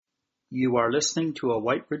You are listening to a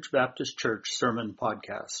White Ridge Baptist Church sermon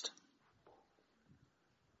podcast.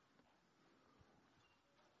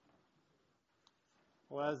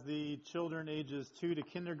 Well, as the children ages 2 to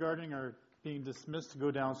kindergarten are being dismissed to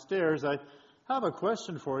go downstairs, I have a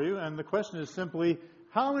question for you, and the question is simply,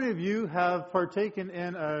 how many of you have partaken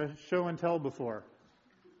in a show and tell before?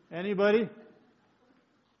 Anybody?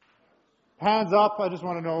 Hands up, I just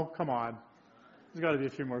want to know, come on. There's got to be a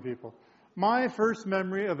few more people. My first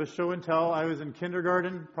memory of a show and tell, I was in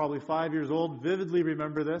kindergarten, probably 5 years old, vividly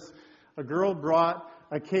remember this. A girl brought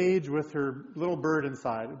a cage with her little bird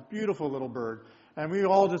inside, a beautiful little bird. And we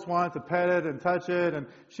all just wanted to pet it and touch it. And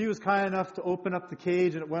she was kind enough to open up the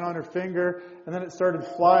cage, and it went on her finger. And then it started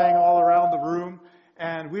flying all around the room.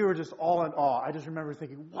 And we were just all in awe. I just remember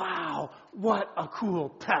thinking, wow, what a cool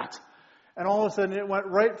pet. And all of a sudden it went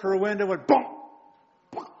right for a window, went boom.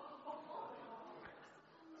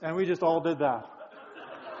 And we just all did that.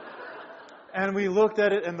 And we looked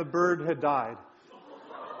at it, and the bird had died.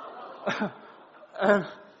 And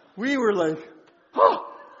we were like,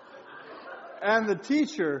 oh! And the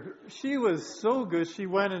teacher, she was so good. She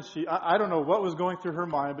went and I don't know what was going through her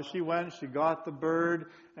mind, but she went and she got the bird,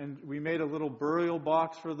 and we made a little burial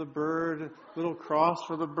box for the bird, a little cross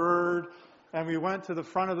for the bird. And we went to the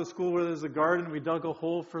front of the school where there's a garden. We dug a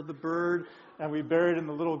hole for the bird, and we buried it, and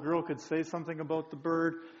the little girl could say something about the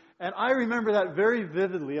bird. And I remember that very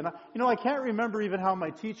vividly. And I can't remember even how my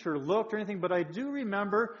teacher looked or anything, but I do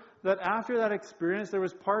remember that after that experience, there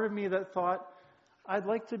was part of me that thought, I'd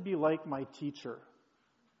like to be like my teacher.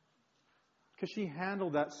 Because she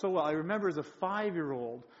handled that so well. I remember as a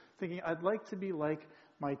 5-year-old thinking, I'd like to be like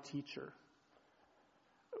my teacher.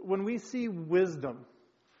 When we see wisdom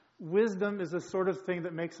is the sort of thing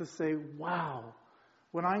that makes us say, wow,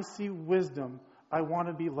 when I see wisdom, I want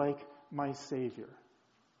to be like my Savior.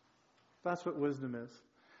 That's what wisdom is.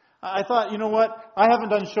 I thought, you know what? I haven't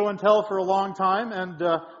done show and tell for a long time, and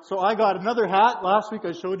so I got another hat. Last week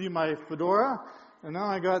I showed you my fedora, and now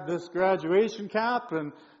I got this graduation cap,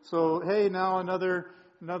 and so, hey, now another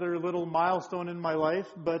little milestone in my life.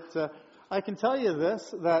 But I can tell you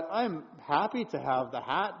this, that I'm happy to have the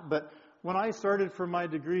hat, but when I started for my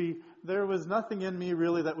degree, there was nothing in me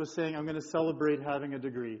really that was saying I'm going to celebrate having a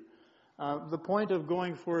degree. The point of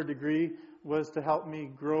going for a degree was to help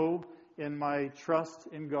me grow in my trust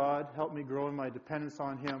in God, help me grow in my dependence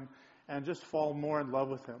on Him, and just fall more in love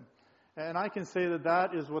with Him. And I can say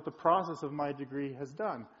that is what the process of my degree has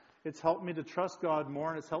done. It's helped me to trust God more,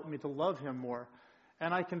 and it's helped me to love Him more.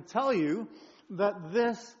 And I can tell you that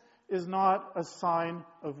this is not a sign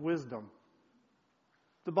of wisdom.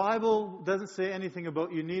 The Bible doesn't say anything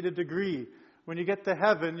about you need a degree. When you get to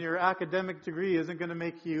heaven, your academic degree isn't going to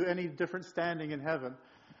make you any different standing in heaven.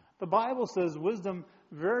 The Bible says wisdom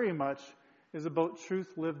very much is about truth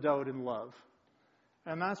lived out in love.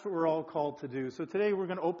 And that's what we're all called to do. So today we're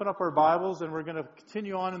going to open up our Bibles, and we're going to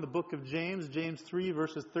continue on in the book of James, James 3,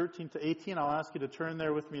 verses 13 to 18. I'll ask you to turn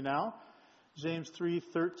there with me now. James 3,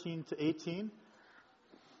 13 to 18.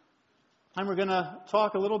 And we're going to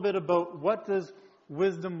talk a little bit about what does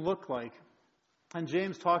wisdom look like. And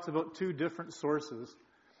James talks about two different sources.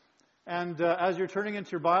 And as you're turning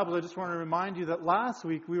into your Bible, I just want to remind you that last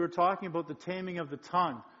week we were talking about the taming of the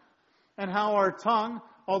tongue. And how our tongue,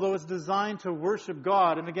 although it's designed to worship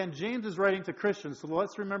God, and again, James is writing to Christians, so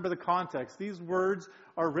let's remember the context. These words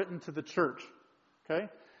are written to the church. Okay?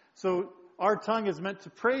 So our tongue is meant to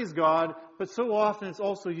praise God, but so often it's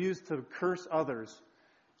also used to curse others.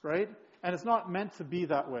 Right? And it's not meant to be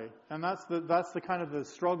that way. And that's the kind of the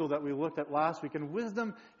struggle that we looked at last week. And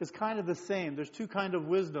wisdom is kind of the same. There's two kinds of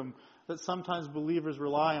wisdom that sometimes believers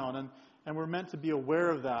rely on. And we're meant to be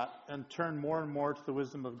aware of that and turn more and more to the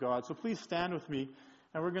wisdom of God. So please stand with me.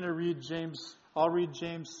 And we're going to read James. I'll read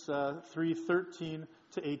James 3, 13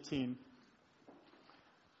 to 18.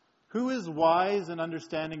 Who is wise and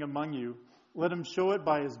understanding among you? Let him show it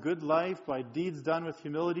by his good life, by deeds done with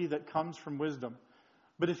humility that comes from wisdom.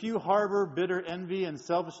 But if you harbor bitter envy and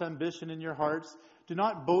selfish ambition in your hearts, do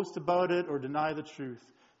not boast about it or deny the truth.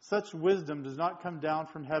 Such wisdom does not come down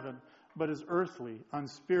from heaven, but is earthly,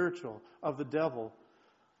 unspiritual, of the devil.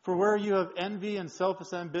 For where you have envy and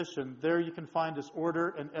selfish ambition, there you can find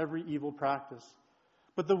disorder and every evil practice.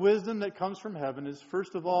 But the wisdom that comes from heaven is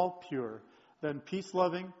first of all pure, then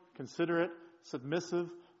peace-loving, considerate, submissive,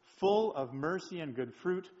 full of mercy and good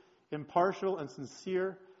fruit, impartial and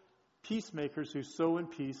sincere, peacemakers who sow in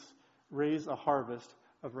peace raise a harvest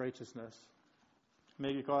of righteousness.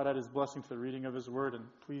 May God add His blessing to the reading of His word, and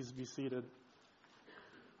please be seated.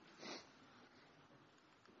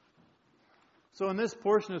 So in this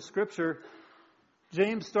portion of Scripture,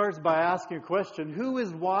 James starts by asking a question: who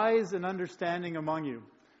is wise and understanding among you?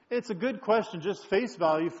 It's a good question, just face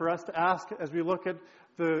value, for us to ask as we look at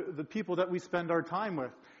the people that we spend our time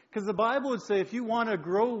with. Because the Bible would say if you want to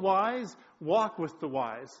grow wise, walk with the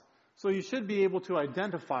wise. So you should be able to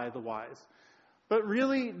identify the wise. But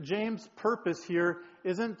really, James' purpose here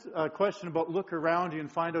isn't a question about look around you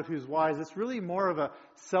and find out who's wise. It's really more of a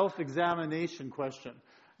self-examination question.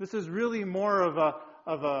 This is really more of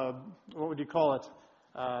a what would you call it?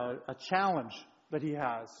 A challenge that he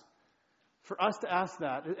has. For us to ask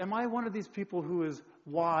that, am I one of these people who is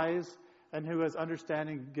wise and who has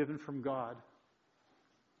understanding given from God?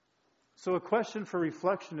 So a question for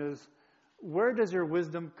reflection is, where does your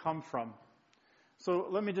wisdom come from? So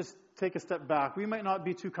let me just take a step back. We might not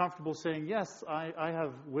be too comfortable saying, yes, I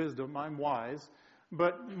have wisdom, I'm wise,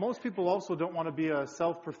 but most people also don't want to be a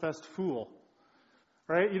self-professed fool,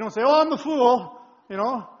 right? You don't say, oh, I'm the fool,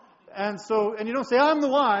 and you don't say, I'm the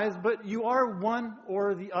wise, but you are one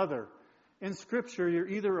or the other. In Scripture, you're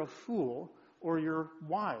either a fool or you're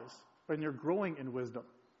wise, and you're growing in wisdom.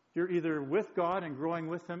 You're either with God and growing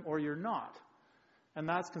with Him, or you're not. And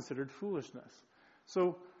that's considered foolishness.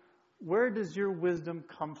 So, where does your wisdom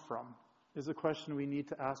come from is a question we need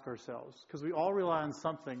to ask ourselves. Because we all rely on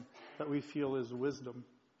something that we feel is wisdom.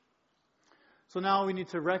 So now we need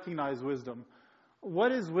to recognize wisdom.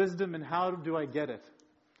 What is wisdom and how do I get it?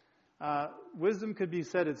 Wisdom could be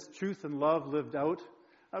said it's truth and love lived out.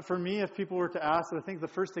 For me, if people were to ask, I think the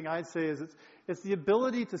first thing I'd say is it's the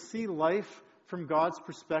ability to see life from God's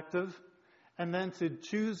perspective and then to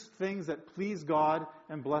choose things that please God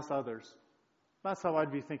and bless others. That's how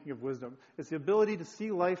I'd be thinking of wisdom. It's the ability to see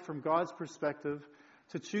life from God's perspective,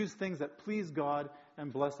 to choose things that please God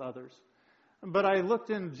and bless others. But I looked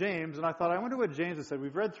in James and I thought, I wonder what James has said.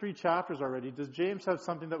 We've read 3 chapters already. Does James have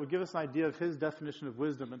something that would give us an idea of his definition of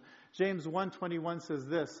wisdom? And James 1:21 says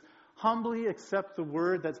this: humbly accept the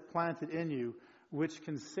word that's planted in you, which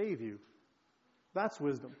can save you. That's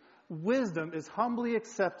wisdom. Wisdom is humbly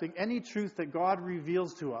accepting any truth that God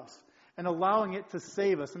reveals to us and allowing it to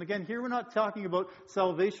save us. And again, here we're not talking about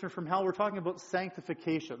salvation from hell. We're talking about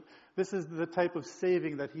sanctification. This is the type of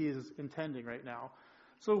saving that he is intending right now.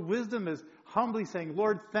 So wisdom is humbly saying,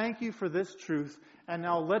 Lord, thank you for this truth, and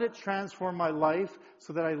now let it transform my life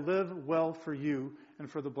so that I live well for you and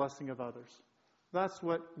for the blessing of others. That's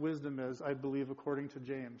what wisdom is, I believe, according to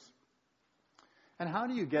James. And how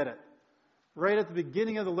do you get it? Right at the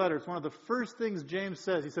beginning of the letter, it's one of the first things James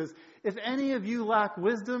says. He says, if any of you lack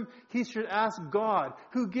wisdom, he should ask God,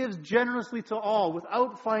 who gives generously to all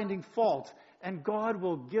without finding fault, and God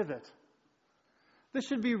will give it. This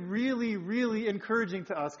should be really, really encouraging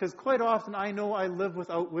to us, because quite often I know I live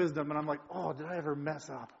without wisdom, and I'm like, oh, did I ever mess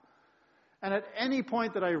up? And at any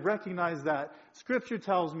point that I recognize that, Scripture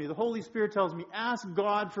tells me, the Holy Spirit tells me, ask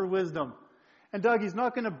God for wisdom. And Doug, He's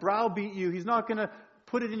not going to browbeat you. He's not going to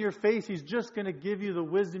put it in your face. He's just going to give you the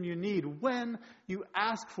wisdom you need when you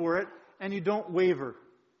ask for it and you don't waver.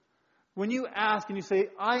 When you ask and you say,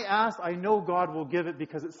 I asked, I know God will give it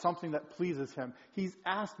because it's something that pleases Him. He's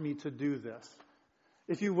asked me to do this.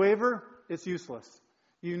 If you waver, it's useless.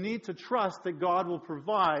 You need to trust that God will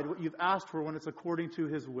provide what you've asked for when it's according to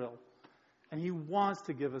His will. And He wants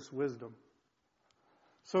to give us wisdom.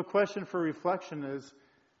 So a question for reflection is,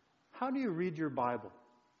 how do you read your Bible?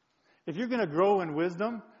 If you're going to grow in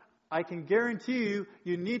wisdom, I can guarantee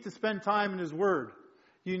you need to spend time in His Word.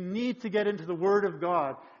 You need to get into the Word of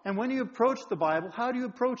God. And when you approach the Bible, how do you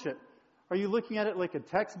approach it? Are you looking at it like a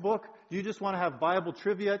textbook? Do you just want to have Bible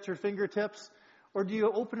trivia at your fingertips? Or do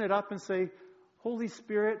you open it up and say, Holy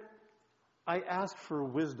Spirit, I ask for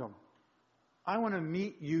wisdom. I want to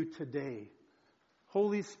meet you today.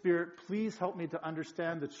 Holy Spirit, please help me to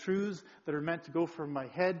understand the truths that are meant to go from my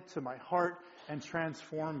head to my heart and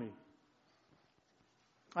transform me.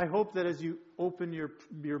 I hope that as you open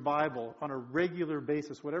your Bible on a regular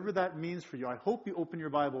basis, whatever that means for you, I hope you open your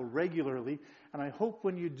Bible regularly, and I hope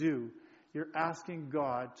when you do, you're asking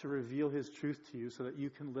God to reveal His truth to you so that you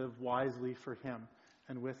can live wisely for Him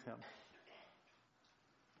and with Him.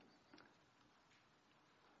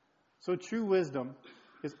 So true wisdom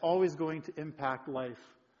is always going to impact life.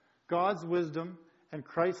 God's wisdom and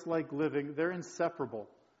Christ-like living, they're inseparable.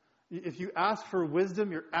 If you ask for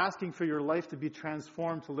wisdom, you're asking for your life to be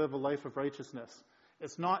transformed to live a life of righteousness.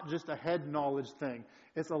 It's not just a head knowledge thing.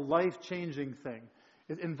 It's a life-changing thing.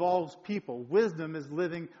 It involves people. Wisdom is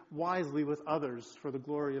living wisely with others for the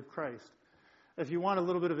glory of Christ. If you want a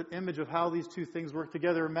little bit of an image of how these two things work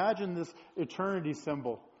together, imagine this eternity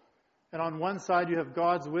symbol. And on one side you have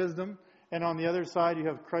God's wisdom, and on the other side you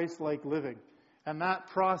have Christ-like living. And that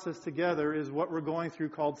process together is what we're going through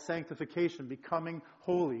called sanctification, becoming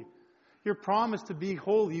holy. You're promised to be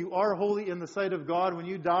holy. You are holy in the sight of God. When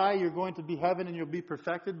you die, you're going to be heaven and you'll be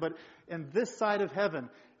perfected. But in this side of heaven,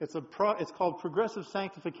 it's called progressive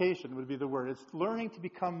sanctification would be the word. It's learning to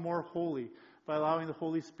become more holy by allowing the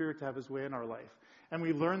Holy Spirit to have His way in our life. And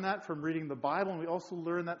we learn that from reading the Bible, and we also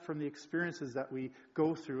learn that from the experiences that we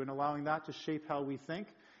go through and allowing that to shape how we think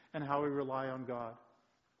and how we rely on God.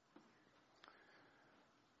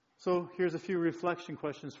 So here's a few reflection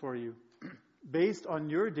questions for you. Based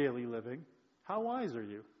on your daily living, how wise are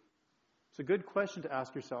you? It's a good question to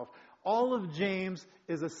ask yourself. All of James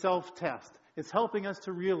is a self-test. It's helping us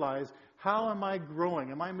to realize, how am I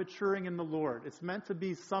growing? Am I maturing in the Lord? It's meant to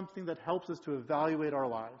be something that helps us to evaluate our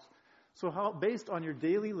lives. So based on your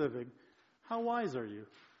daily living, how wise are you?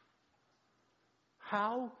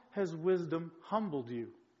 How has wisdom humbled you?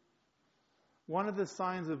 One of the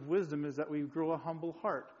signs of wisdom is that we grow a humble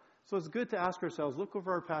heart. So it's good to ask ourselves, look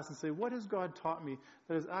over our past and say, what has God taught me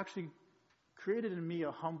that has actually created in me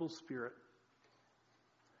a humble spirit?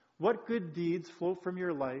 What good deeds flow from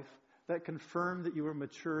your life that confirm that you are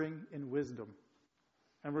maturing in wisdom?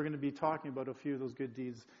 And we're going to be talking about a few of those good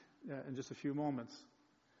deeds in just a few moments.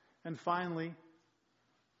 And finally,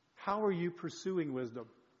 how are you pursuing wisdom?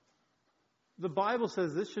 The Bible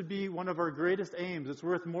says this should be one of our greatest aims. It's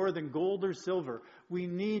worth more than gold or silver. We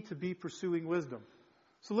need to be pursuing wisdom.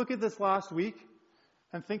 So look at this last week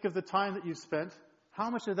and think of the time that you spent.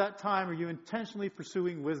 How much of that time are you intentionally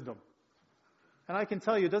pursuing wisdom? And I can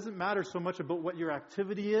tell you, it doesn't matter so much about what your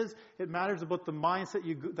activity is. It matters about the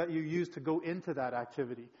mindset that you use to go into that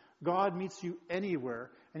activity. God meets you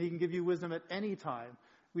anywhere, and He can give you wisdom at any time.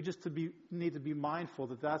 We just need to be mindful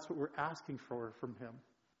that that's what we're asking for from Him.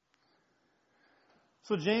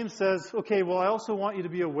 So James says, okay, well, I also want you to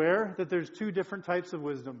be aware that there's two different types of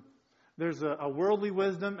wisdom. There's a worldly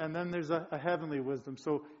wisdom, and then there's a heavenly wisdom.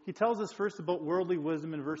 So he tells us first about worldly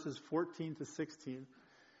wisdom in verses 14 to 16.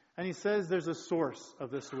 And he says there's a source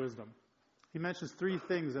of this wisdom. He mentions three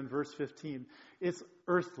things in verse 15. It's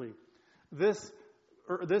earthly. This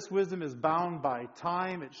wisdom is bound by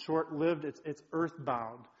time. It's short-lived. It's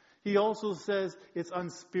earthbound. He also says it's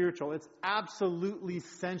unspiritual. It's absolutely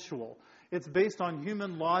sensual. It's based on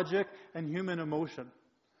human logic and human emotion.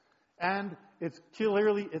 And it's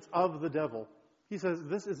of the devil. He says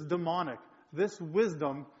this is demonic. This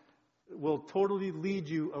wisdom will totally lead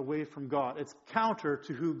you away from God. It's counter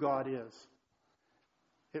to who God is.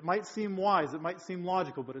 It might seem wise, it might seem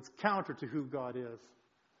logical, but it's counter to who God is.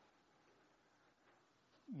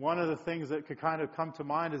 One of the things that could kind of come to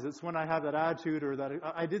mind is it's when I have that attitude or that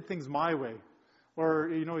I did things my way. Or,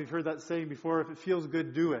 you've heard that saying before, if it feels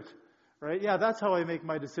good, do it. Right? Yeah, that's how I make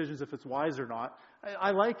my decisions if it's wise or not.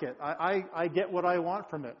 I like it. I get what I want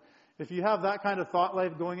from it. If you have that kind of thought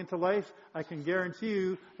life going into life, I can guarantee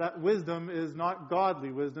you that wisdom is not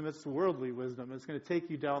godly wisdom, it's worldly wisdom. It's going to take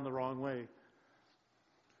you down the wrong way.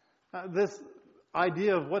 This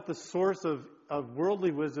idea of what the source of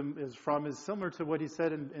worldly wisdom is from is similar to what he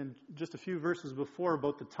said in just a few verses before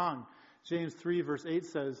about the tongue. James 3 verse 8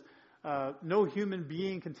 says, no human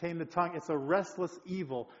being can tame the tongue. It's a restless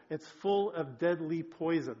evil. It's full of deadly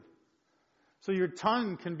poison. So your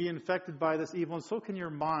tongue can be infected by this evil, and so can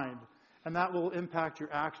your mind. And that will impact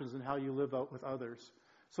your actions and how you live out with others.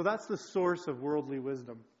 So that's the source of worldly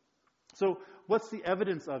wisdom. So what's the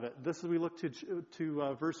evidence of it? This is we look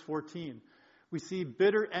to verse 14. We see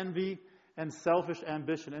bitter envy and selfish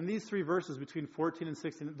ambition. And these three verses between 14 and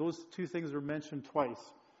 16, those two things are mentioned twice.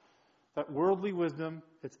 That worldly wisdom,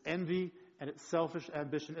 it's envy, and it's selfish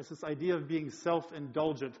ambition. It's this idea of being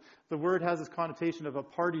self-indulgent. The word has this connotation of a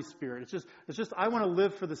party spirit. It's just I want to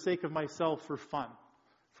live for the sake of myself for fun,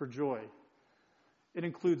 for joy. It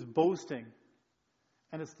includes boasting,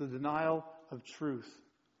 and it's the denial of truth.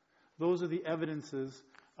 Those are the evidences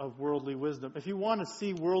of worldly wisdom. If you want to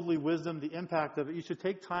see worldly wisdom, the impact of it, you should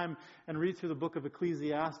take time and read through the book of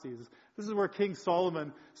Ecclesiastes. This is where King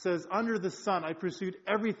Solomon says, under the sun I pursued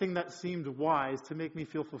everything that seemed wise to make me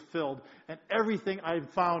feel fulfilled, and everything I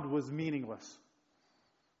found was meaningless.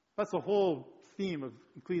 That's the whole theme of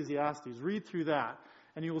Ecclesiastes. Read through that,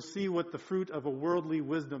 and you will see what the fruit of a worldly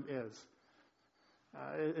wisdom is.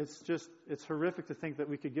 It's horrific to think that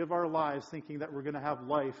we could give our lives thinking that we're going to have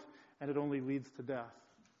life, and it only leads to death.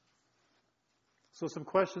 So some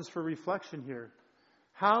questions for reflection here.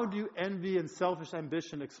 How do envy and selfish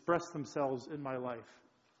ambition express themselves in my life?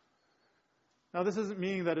 Now, this isn't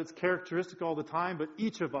meaning that it's characteristic all the time, but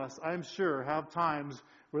each of us, I'm sure, have times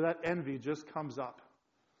where that envy just comes up,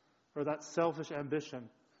 or that selfish ambition.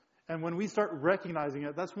 And when we start recognizing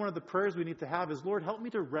it, that's one of the prayers we need to have is, Lord, help me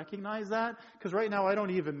to recognize that, because right now I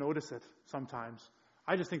don't even notice it sometimes.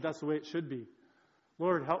 I just think that's the way it should be.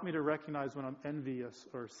 Lord, help me to recognize when I'm envious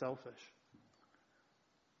or selfish.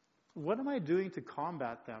 What am I doing to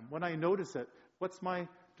combat them? When I notice it,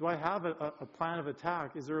 do I have a plan of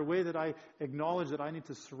attack? Is there a way that I acknowledge that I need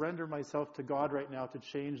to surrender myself to God right now to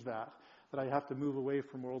change that I have to move away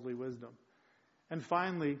from worldly wisdom? And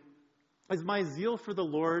finally, is my zeal for the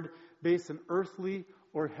Lord based in earthly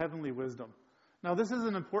or heavenly wisdom? Now, this is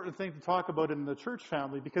an important thing to talk about in the church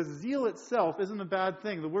family, because zeal itself isn't a bad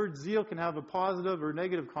thing. The word zeal can have a positive or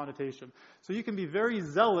negative connotation. So you can be very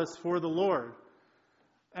zealous for the Lord.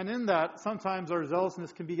 And in that, sometimes our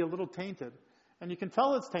zealousness can be a little tainted. And you can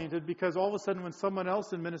tell it's tainted because all of a sudden when someone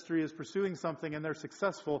else in ministry is pursuing something and they're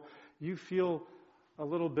successful, you feel a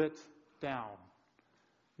little bit down.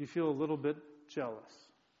 You feel a little bit jealous.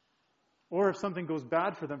 Or if something goes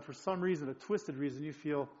bad for them for some reason, a twisted reason, you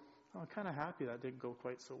feel, I'm kind of happy that didn't go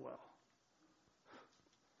quite so well.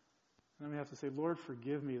 And then we have to say, Lord,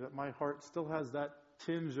 forgive me that my heart still has that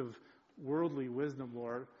tinge of worldly wisdom,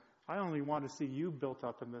 Lord. I only want to see you built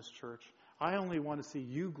up in this church. I only want to see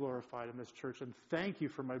you glorified in this church. And thank you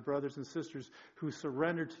for my brothers and sisters who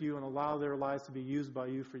surrender to you and allow their lives to be used by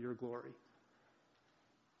you for your glory.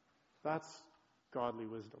 That's godly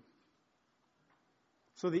wisdom.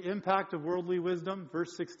 So the impact of worldly wisdom,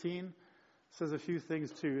 verse 16, says a few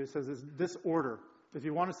things too. It says it's disorder. If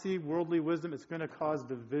you want to see worldly wisdom, it's going to cause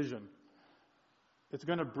division. It's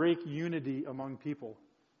going to break unity among people.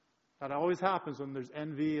 That always happens when there's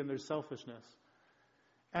envy and there's selfishness.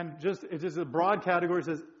 And it's just a broad category. It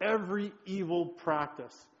says every evil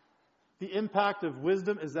practice. The impact of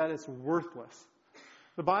wisdom is that it's worthless.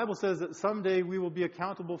 The Bible says that someday we will be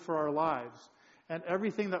accountable for our lives. And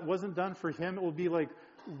everything that wasn't done for Him, it will be like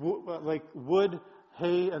wood,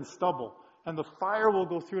 hay, and stubble. And the fire will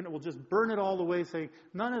go through and it will just burn it all away, saying,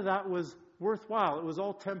 none of that was worthwhile. It was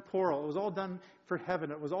all temporal. It was all done for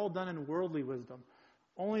heaven. It was all done in worldly wisdom.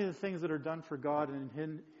 Only the things that are done for God and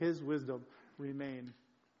in His wisdom remain.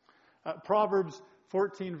 Proverbs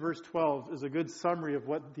 14 verse 12 is a good summary of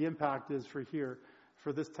what the impact is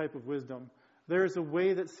for this type of wisdom. There is a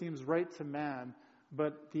way that seems right to man,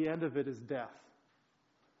 but the end of it is death.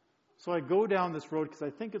 So I go down this road because I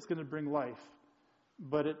think it's going to bring life,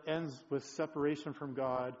 but it ends with separation from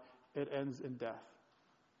God. It ends in death.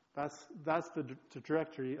 That's the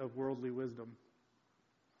trajectory of worldly wisdom.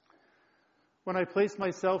 When I place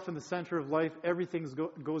myself in the center of life, everything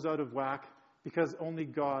goes out of whack because only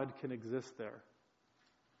God can exist there.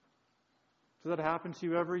 Does that happen to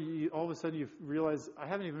you ever? All of a sudden you realize, I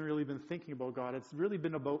haven't even really been thinking about God. It's really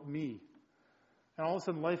been about me. And all of a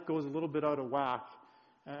sudden life goes a little bit out of whack.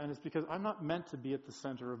 And it's because I'm not meant to be at the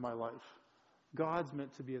center of my life. God's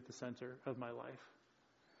meant to be at the center of my life.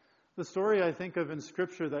 The story I think of in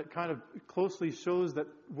Scripture that kind of closely shows that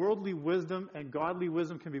worldly wisdom and godly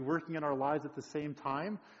wisdom can be working in our lives at the same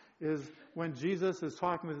time is when Jesus is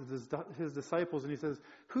talking with his disciples and He says,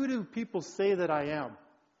 who do people say that I am?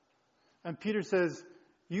 And Peter says,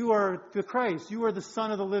 you are the Christ. You are the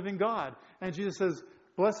Son of the living God. And Jesus says,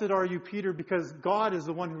 blessed are you, Peter, because God is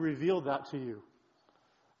the one who revealed that to you.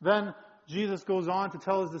 Then Jesus goes on to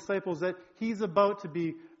tell His disciples that He's about to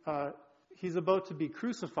be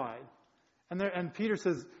crucified. And Peter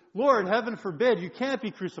says, Lord, heaven forbid, you can't be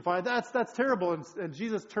crucified. That's terrible. And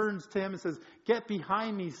Jesus turns to him and says, get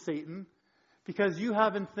behind me, Satan, because you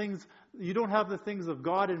don't have the things of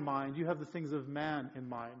God in mind. You have the things of man in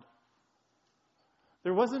mind.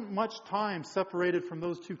 There wasn't much time separated from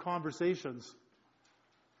those two conversations.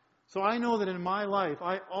 So I know that in my life,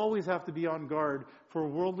 I always have to be on guard for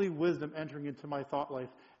worldly wisdom entering into my thought life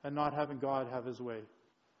and not having God have His way.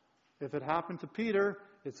 If it happened to Peter,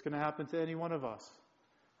 it's going to happen to any one of us.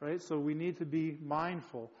 Right? So we need to be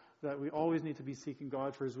mindful that we always need to be seeking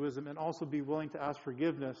God for His wisdom and also be willing to ask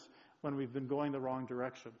forgiveness when we've been going the wrong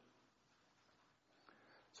direction.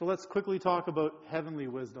 So let's quickly talk about heavenly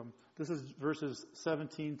wisdom. This is verses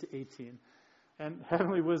 17 to 18. And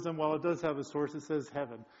heavenly wisdom, while it does have a source, it says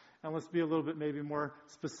heaven. And let's be a little bit maybe more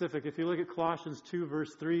specific. If you look at Colossians 2,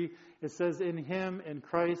 verse 3, it says, in Him, in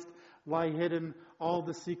Christ, lie hidden all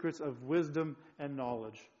the secrets of wisdom and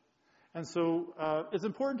knowledge. And so it's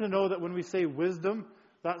important to know that when we say wisdom,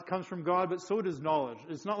 that comes from God, but so does knowledge.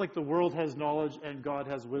 It's not like the world has knowledge and God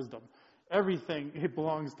has wisdom. Everything, it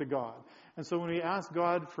belongs to God. And so when we ask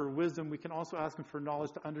God for wisdom, we can also ask Him for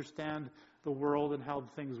knowledge to understand the world and how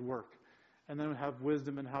things work. And then have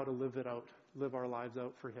wisdom in how to live it out, live our lives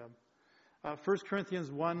out for Him. 1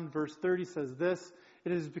 Corinthians 1 verse 30 says this,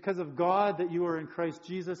 "It is because of God that you are in Christ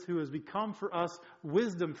Jesus, who has become for us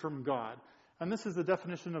wisdom from God." And this is the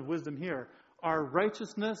definition of wisdom here. Our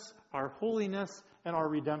righteousness, our holiness, and our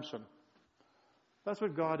redemption. That's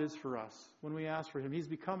what God is for us. When we ask for Him, He's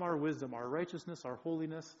become our wisdom, our righteousness, our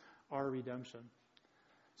holiness, our redemption.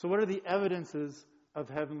 So what are the evidences of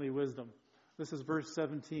heavenly wisdom? This is verse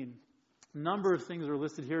 17. A number of things are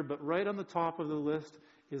listed here, but right on the top of the list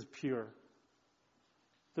is pure.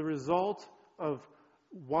 The result of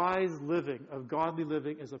wise living, of godly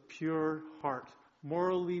living, is a pure heart,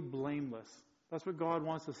 morally blameless. That's what God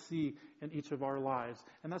wants to see in each of our lives.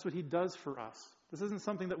 And that's what He does for us. This isn't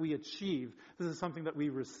something that we achieve. This is something that we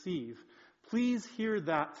receive. Please hear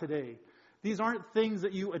that today. These aren't things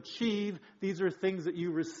that you achieve. These are things that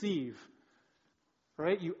you receive.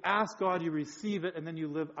 Right? You ask God, you receive it, and then you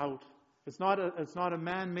live out. It's not a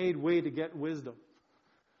man-made way to get wisdom.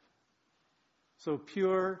 So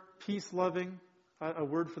pure, peace-loving, a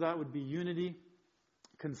word for that would be unity,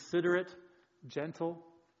 considerate, gentle,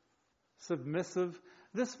 submissive.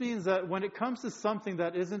 This means that when it comes to something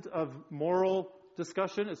that isn't of moral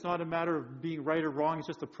discussion, it's not a matter of being right or wrong, it's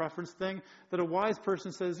just a preference thing, that a wise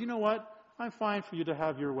person says, you know what, I'm fine for you to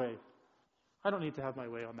have your way. I don't need to have my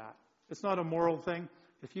way on that. It's not a moral thing.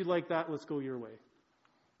 If you like that, let's go your way.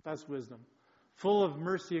 That's wisdom. Full of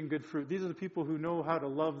mercy and good fruit. These are the people who know how to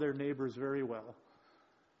love their neighbors very well.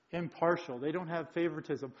 Impartial. They don't have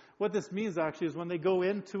favoritism. What this means actually is when they go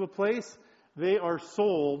into a place, they are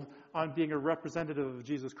sold on being a representative of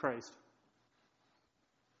Jesus Christ.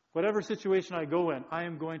 Whatever situation I go in, I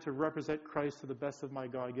am going to represent Christ to the best of my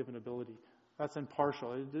God-given ability. That's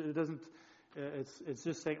impartial. It doesn't. It's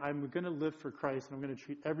just saying I'm going to live for Christ and I'm going to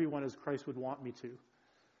treat everyone as Christ would want me to.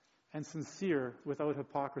 And sincere, without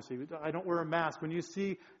hypocrisy. I don't wear a mask. When you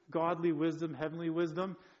see godly wisdom, heavenly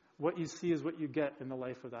wisdom, what you see is what you get in the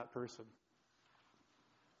life of that person.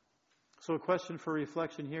 So a question for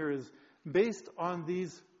reflection here is, based on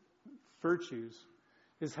these virtues,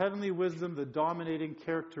 is heavenly wisdom the dominating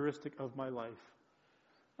characteristic of my life?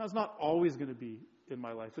 Now, it's not always going to be in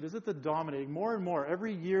my life, but is it the dominating? More and more,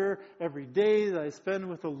 every year, every day that I spend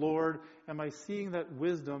with the Lord, am I seeing that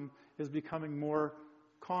wisdom is becoming more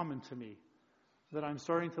common to me? That I'm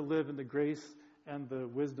starting to live in the grace and the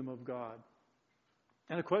wisdom of God?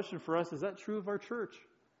 And a question for us, is that true of our church?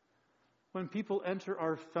 When people enter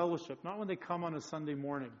our fellowship, not when they come on a Sunday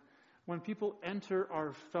morning, when people enter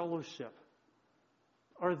our fellowship,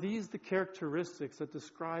 are these the characteristics that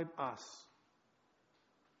describe us?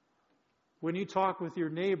 When you talk with your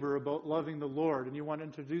neighbor about loving the Lord and you want to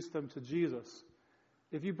introduce them to Jesus,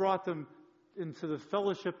 if you brought them into the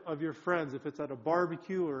fellowship of your friends, if it's at a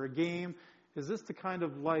barbecue or a game, is this the kind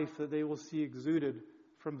of life that they will see exuded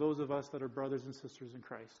from those of us that are brothers and sisters in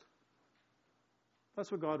Christ?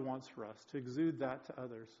 That's what God wants for us, to exude that to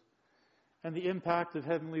others. And the impact of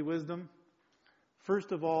heavenly wisdom,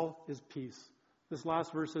 first of all, is peace. This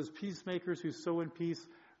last verse says, peacemakers who sow in peace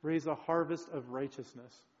raise a harvest of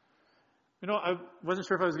righteousness. You know, I wasn't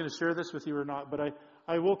sure if I was going to share this with you or not, but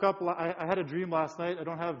I woke up, I had a dream last night. I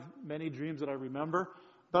don't have many dreams that I remember,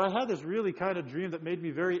 but I had this really kind of dream that made me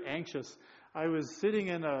very anxious. I was sitting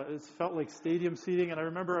in it felt like stadium seating, and I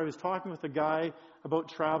remember I was talking with a guy about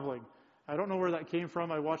traveling. I don't know where that came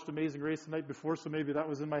from. I watched Amazing Race the night before, so maybe that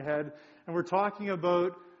was in my head. And we're talking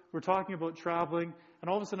about traveling, and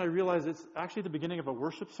all of a sudden I realized it's actually the beginning of a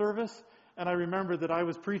worship service, and I remembered that I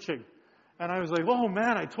was preaching. And I was like, oh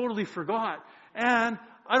man, I totally forgot. And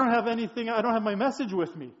I don't have my message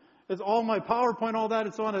with me. It's all my PowerPoint, all that,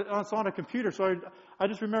 it's on a computer. So I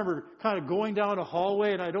just remember kind of going down a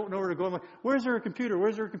hallway and I don't know where to go. I'm like, where's there a computer?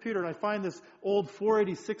 Where's there a computer? And I find this old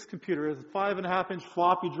 486 computer. It's a 5.5-inch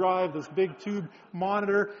floppy drive, this big tube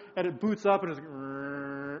monitor, and it boots up and it's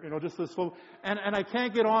like, just this slow. And I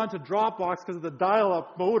can't get on to Dropbox because of the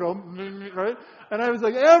dial-up modem, right? And I was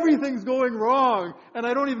like, everything's going wrong. And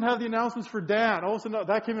I don't even have the announcements for Dan. All of a sudden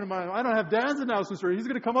that came into my mind. I don't have Dan's announcements for him. He's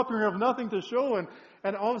going to come up here and have nothing to show.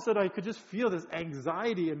 And all of a sudden I could just feel this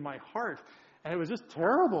anxiety in my heart. And it was just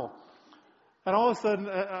terrible. And all of a sudden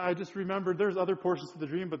I just remembered, there's other portions of the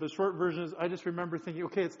dream, but the short version is I just remember thinking,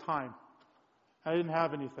 okay, it's time. I didn't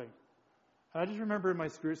have anything. And I just remember in my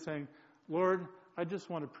spirit saying, Lord, I just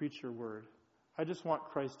want to preach your word. I just want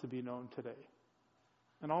Christ to be known today.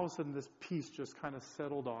 And all of a sudden this peace just kind of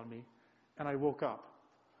settled on me. And I woke up.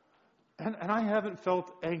 And I haven't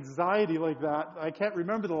felt anxiety like that. I can't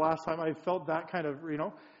remember the last time I felt that kind of,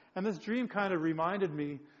 And this dream kind of reminded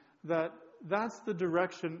me that that's the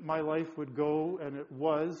direction my life would go, and it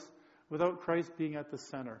was, without Christ being at the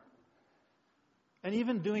center. And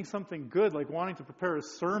even doing something good, like wanting to prepare a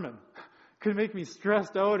sermon, Could make me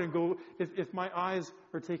stressed out and go, if my eyes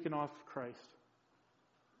are taken off Christ.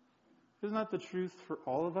 Isn't that the truth for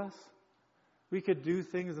all of us? We could do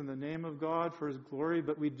things in the name of God for His glory,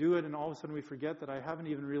 but we do it and all of a sudden we forget that I haven't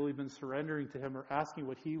even really been surrendering to Him or asking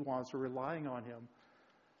what He wants or relying on Him.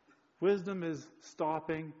 Wisdom is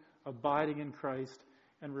stopping, abiding in Christ,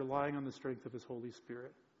 and relying on the strength of His Holy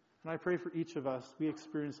Spirit. And I pray for each of us, we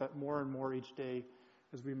experience that more and more each day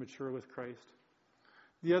as we mature with Christ.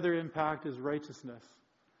 The other impact is righteousness.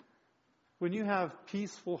 When you have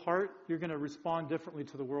peaceful heart, you're going to respond differently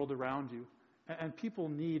to the world around you. And people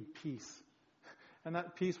need peace. And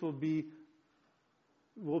that peace will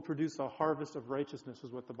produce a harvest of righteousness,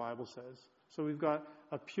 is what the Bible says. So we've got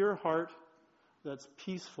a pure heart that's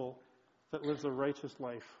peaceful, that lives a righteous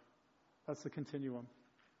life. That's the continuum.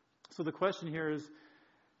 So the question here is,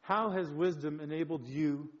 how has wisdom enabled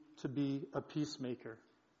you to be a peacemaker?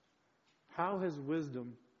 How has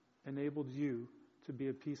wisdom enabled you to be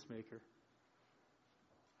a peacemaker?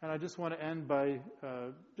 And I just want to end by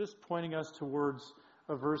just pointing us towards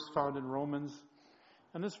a verse found in Romans.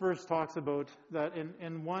 And this verse talks about that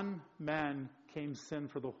in one man came sin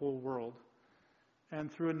for the whole world.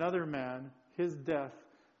 And through another man, his death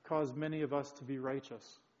caused many of us to be righteous.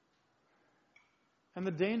 And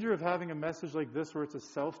the danger of having a message like this where it's a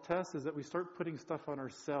self-test is that we start putting stuff on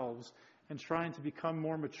ourselves and trying to become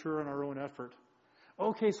more mature in our own effort.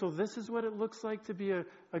 Okay, so this is what it looks like to be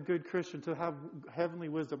a good Christian, to have heavenly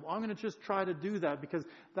wisdom. I'm going to just try to do that because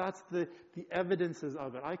that's the evidences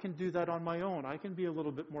of it. I can do that on my own. I can be a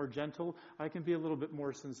little bit more gentle. I can be a little bit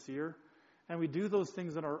more sincere. And we do those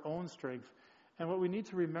things in our own strength. And what we need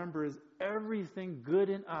to remember is everything good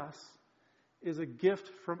in us is a gift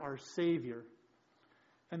from our Savior.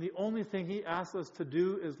 And the only thing He asks us to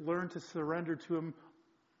do is learn to surrender to Him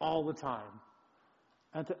all the time.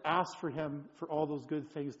 And to ask for Him for all those good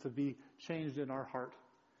things to be changed in our heart.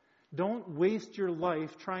 Don't waste your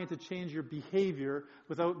life trying to change your behavior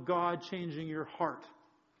without God changing your heart.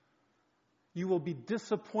 You will be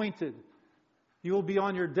disappointed. You will be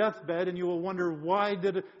on your deathbed and you will wonder, why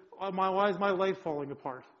is my life falling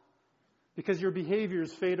apart? Because your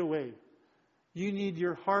behaviors fade away. You need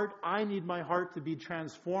your heart. I need my heart to be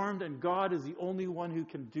transformed, and God is the only one who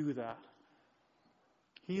can do that.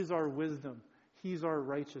 He is our wisdom. He's our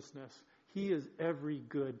righteousness. He is every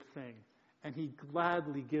good thing. And He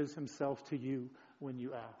gladly gives Himself to you when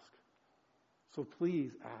you ask. So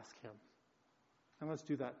please ask Him. And let's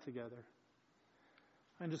do that together.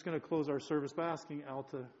 I'm just going to close our service by asking Alf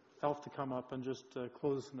to come up and just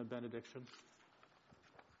close us in a benediction.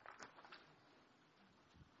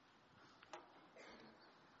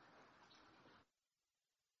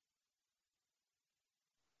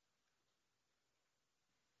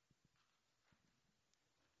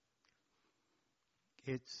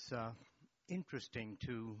 It's interesting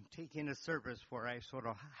to take in a service where I sort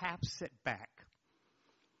of half sit back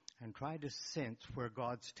and try to sense where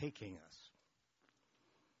God's taking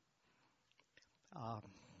us.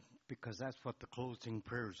 Because that's what the closing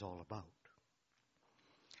prayer is all about.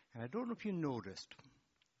 And I don't know if you noticed,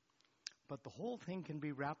 but the whole thing can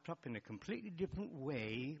be wrapped up in a completely different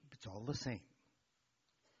way. It's all the same.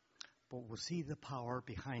 But we'll see the power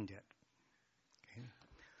behind it. Okay?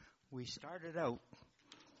 We started out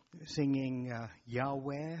singing,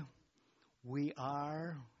 Yahweh, we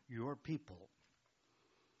are your people.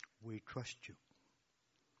 We trust you.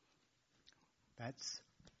 That's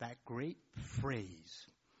that great phrase.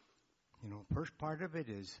 First part of it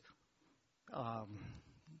is,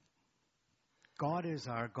 God is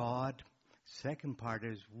our God. Second part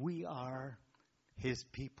is, we are His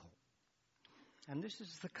people. And this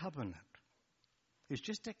is the covenant. It's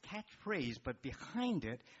just a catchphrase, but behind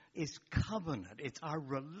it is covenant. It's our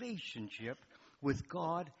relationship with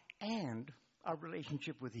God and our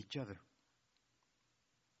relationship with each other.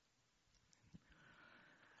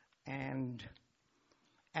 And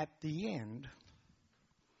at the end,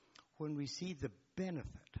 when we see the benefit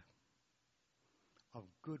of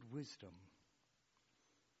good wisdom,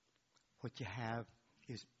 what you have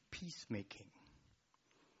is peacemaking.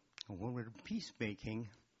 And when we're peacemaking,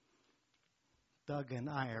 Doug and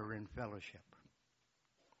I are in fellowship.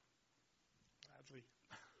 Gladly.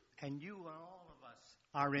 And you and all of us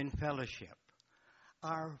are in fellowship.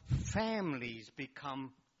 Our families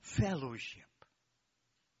become fellowship.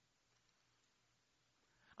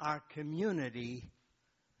 Our community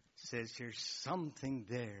says there's something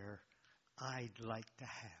there I'd like to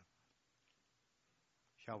have.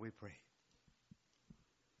 Shall we pray?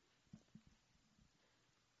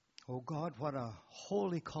 Oh God, what a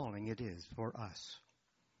holy calling it is for us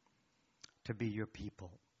to be your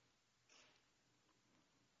people.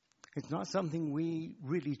 It's not something we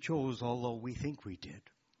really chose, although we think we did.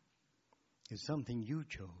 It's something you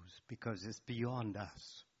chose because it's beyond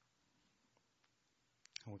us.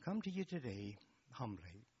 And we come to you today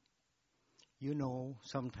humbly. You know,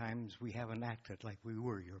 sometimes we haven't acted like we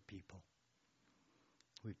were your people.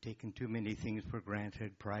 We've taken too many things for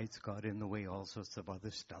granted. Pride's got in the way, all sorts of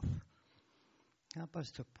other stuff. Help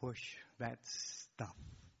us to push that stuff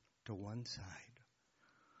to one side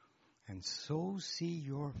and so see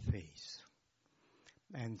your face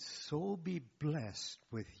and so be blessed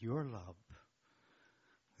with your love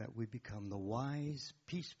that we become the wise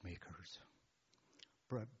peacemakers,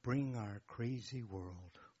 but bring our crazy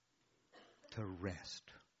world to rest.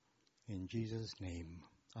 In Jesus' name,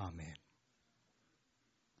 amen.